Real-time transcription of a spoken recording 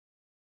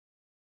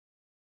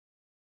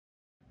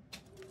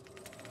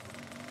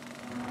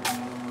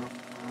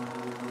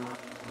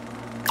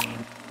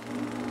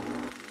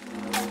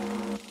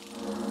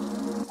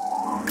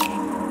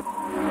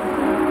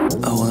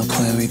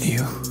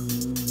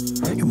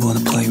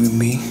Wanna play with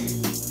me?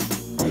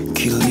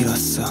 길을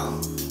잃었어.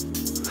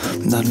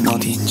 나는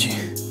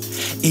어디인지.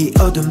 이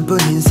어둠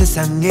분인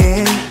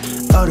세상에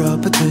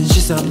얼어붙은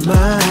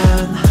시선만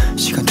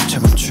시간조차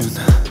멈춘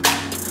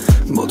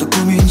모두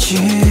꿈인지.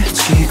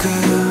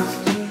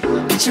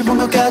 지금 빛을 본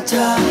것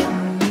같아.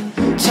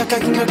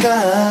 착각인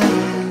걸까?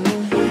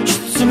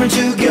 숨을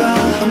죽여.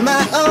 Oh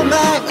my oh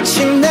my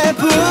마침 날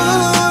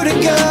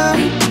부른 걸.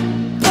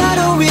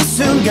 바로 이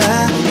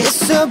순간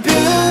It's so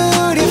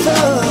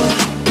beautiful.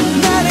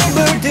 나를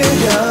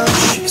물들여.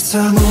 She's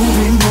a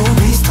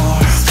movie star.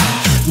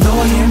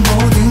 너의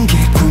모든 게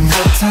꿈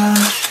같아.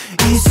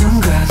 이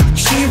순간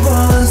She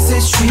wants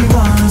it, she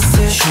wants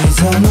it.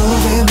 She's a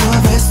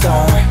movie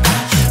star.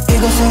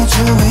 이곳의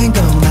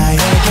주인공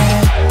나에게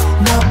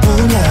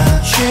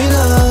너뿐이야. She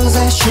knows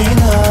it, she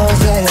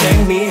knows it.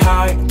 Take me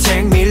high,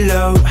 take me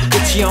low.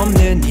 끝이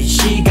없는 이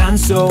시간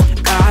속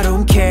I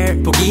don't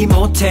care. 포기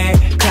못해.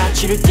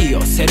 가치를 띄워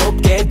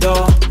새롭게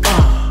더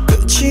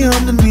끝이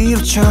없는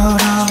미로처럼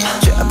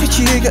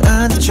잡히지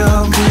않을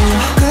정도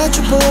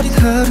갇혀버린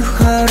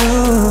하루하루.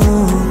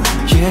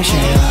 Yeah,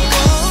 yeah.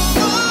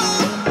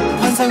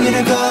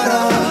 환상위를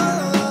걸어.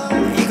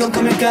 이건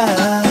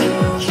꿈일까?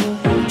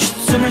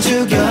 숨을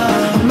죽여.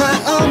 Oh my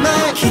oh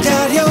my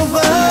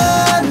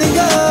기다려왔는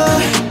걸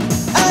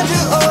아주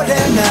오래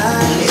날.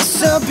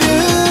 It's so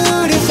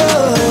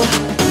beautiful.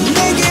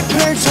 내게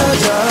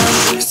펼쳐져.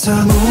 She's a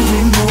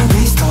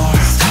movie star.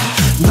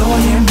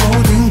 너의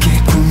모든 게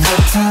꿈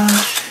같아.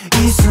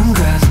 이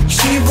순간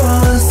She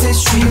wants it,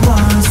 she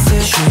wants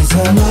it. She's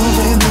a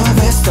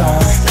movie star.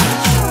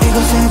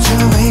 이곳의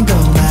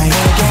주인공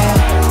나에게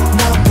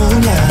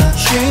너뿐이야.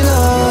 She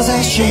knows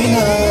it, she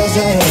knows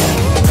it.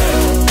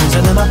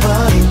 혼자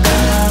남아버린다.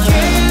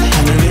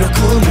 하늘 위로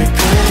꿈을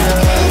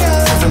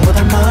꾸려.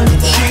 세상보다 멀리.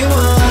 She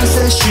wants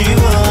it, she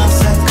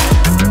wants it.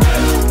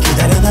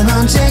 기다려 난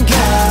언젠가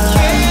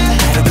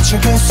내가 비출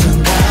그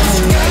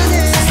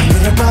순간을 세상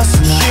위를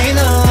벗어나. She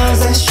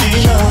knows it,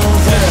 she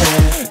knows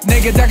it.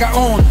 내게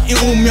다가온 이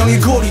운명의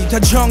고리 다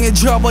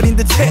정해져 버린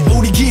듯해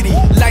우리 길이.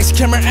 Lights,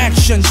 camera,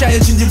 action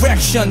짜여진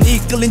direction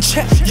이끌린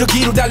채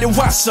여기로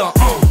달려왔어.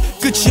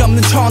 끝이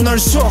없는 터널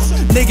속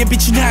내게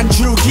비친 한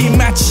줄기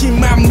마치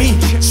맘이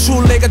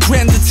술래가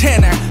된 듯해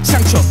난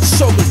상처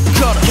속을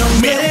걸어.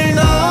 매일